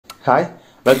Hi,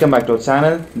 welcome back to our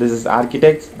channel. This is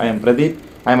Architects. I am Pradeep.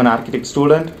 I am an architect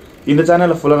student. In the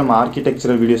channel full of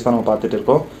architectural videos தான் நம்ம பார்த்துட்டு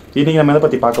இருக்கோம். இன்னைக்கு நம்ம எதை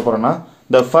பத்தி பார்க்க போறோம்னா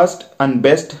the first and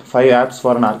best 5 apps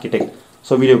for an architect.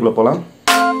 So வீடியோக்குள்ள போலாம்.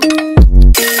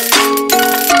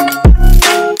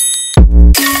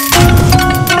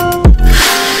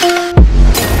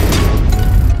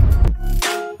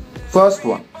 First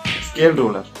one, scale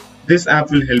ruler. This app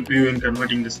will help you in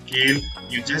converting the scale.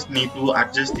 You just need to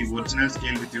adjust the original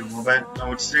scale with your mobile. Now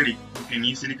it's ready. You can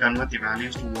easily convert the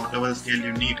values to whatever scale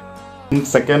you need.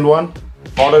 Second one,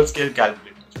 model scale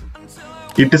calculator.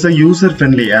 It is a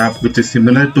user-friendly app which is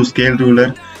similar to scale ruler.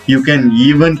 You can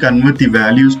even convert the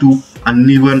values to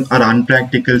uneven or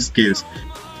unpractical scales.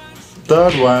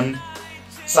 Third one,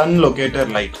 Sun Locator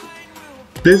Light.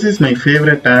 This is my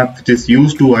favorite app which is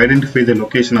used to identify the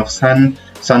location of sun,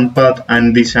 sun path and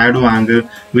the shadow angle,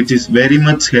 which is very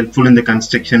much helpful in the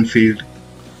construction field.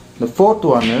 The fourth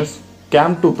one is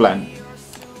Cam2Plan.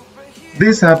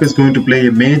 This app is going to play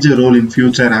a major role in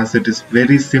future as it is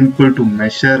very simple to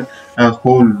measure a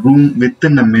whole room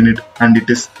within a minute and it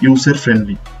is user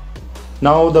friendly.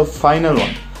 Now the final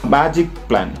one, Magic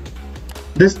Plan.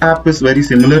 This app is very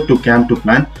similar to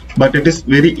Cam2Plan, but it is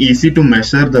very easy to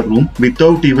measure the room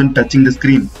without even touching the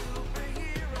screen.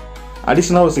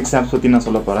 Additional 6 apps பத்தி நான்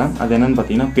சொல்லப் போறேன். அது என்னன்னு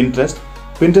பாத்தீங்கன்னா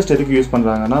Pinterest எதுக்கு use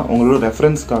பண்றாங்கன்னா உங்களோட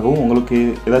ரெஃபரன்ஸ்க்காகவும் உங்களுக்கு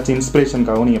ஏதாச்சும்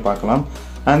இன்ஸ்பிரேஷன்க்காகவும் நீங்க பார்க்கலாம்.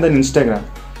 And then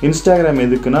Instagram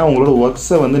எதுக்குன்னா உங்களோட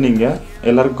ஒர்க்ஸை வந்து நீங்க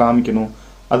எல்லாருக்கும் காமிக்கணும்.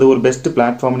 அது ஒரு பெஸ்ட்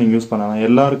பிளாட்ஃபார்ம் நீங்க யூஸ் பண்ணலாம்.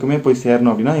 எல்லாருக்குமே போய்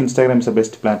சேரணும் அப்படின்னா Instagram is a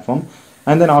best platform.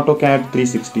 And then AutoCAD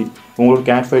 360 உங்களோட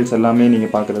CAD ஃபைல்ஸ் எல்லாமே நீங்க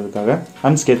பார்க்கிறதுக்காக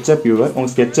and SketchUp viewer உங்க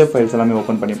SketchUp ஃபைல்ஸ் எல்லாமே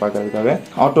ஓபன் பண்ணி பார்க்கிறதுக்காக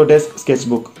Autodesk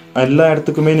sketchbook எல்லா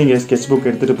இடத்துக்குமே நீங்க sketchbook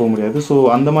எடுத்துட்டு போக முடியாது சோ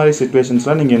அந்த மாதிரி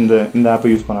சிச்சுவேஷன்ஸ்ல நீங்க இந்த ஆப்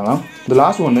யூஸ் பண்ணலாம். The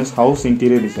last one is house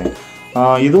interior design.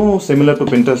 இதுவும் similar to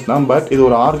Pinterest தான் பட் இது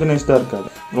ஒரு ஆர்கனைஸ்டா இருக்காது.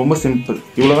 ரொம்ப சிம்பிள்.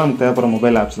 இவ்வளவுதான் நமக்கு தேவைப்படுற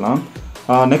மொபைல் ஆப்ஸ்லாம்.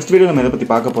 நெக்ஸ்ட் வீடியோ நம்ம எதை பத்தி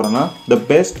பார்க்க போறோம்னா the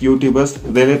best YouTubers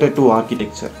related to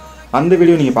architecture. அந்த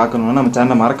வீடியோ நீங்க பார்க்கணும்னா நம்ம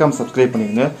சேனலை மறக்காம சப்ஸ்கிரைப்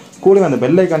பண்ணிடுங்க. கூடவே அந்த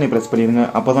பெல் ஐகானை பிரஸ் பண்ணிடுங்க.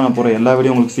 அப்பதான் நான் போற எல்லா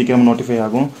வீடியோ உங்களுக்கு சீக்கிரமா நோட்டிஃபை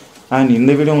ஆகும். அண்ட்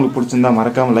இந்த வீடியோ உங்களுக்கு பிடிச்சிருந்தா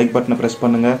மறக்காம லைக் பட்டனை பிரஸ்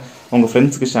பண்ணுங்க. உங்க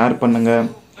ஃப்ரெண்ட்ஸ்க்கு ஷேர் பண்ணுங்க.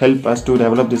 Help us to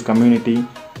develop this community.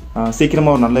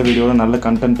 சீக்கிரமா ஒரு நல்ல வீடியோட நல்ல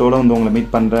கண்டென்ட்டோட வந்து உங்களை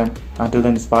மீட் பண்றேன். Until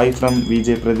then, bye from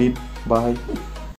VJ Pradeep. Bye.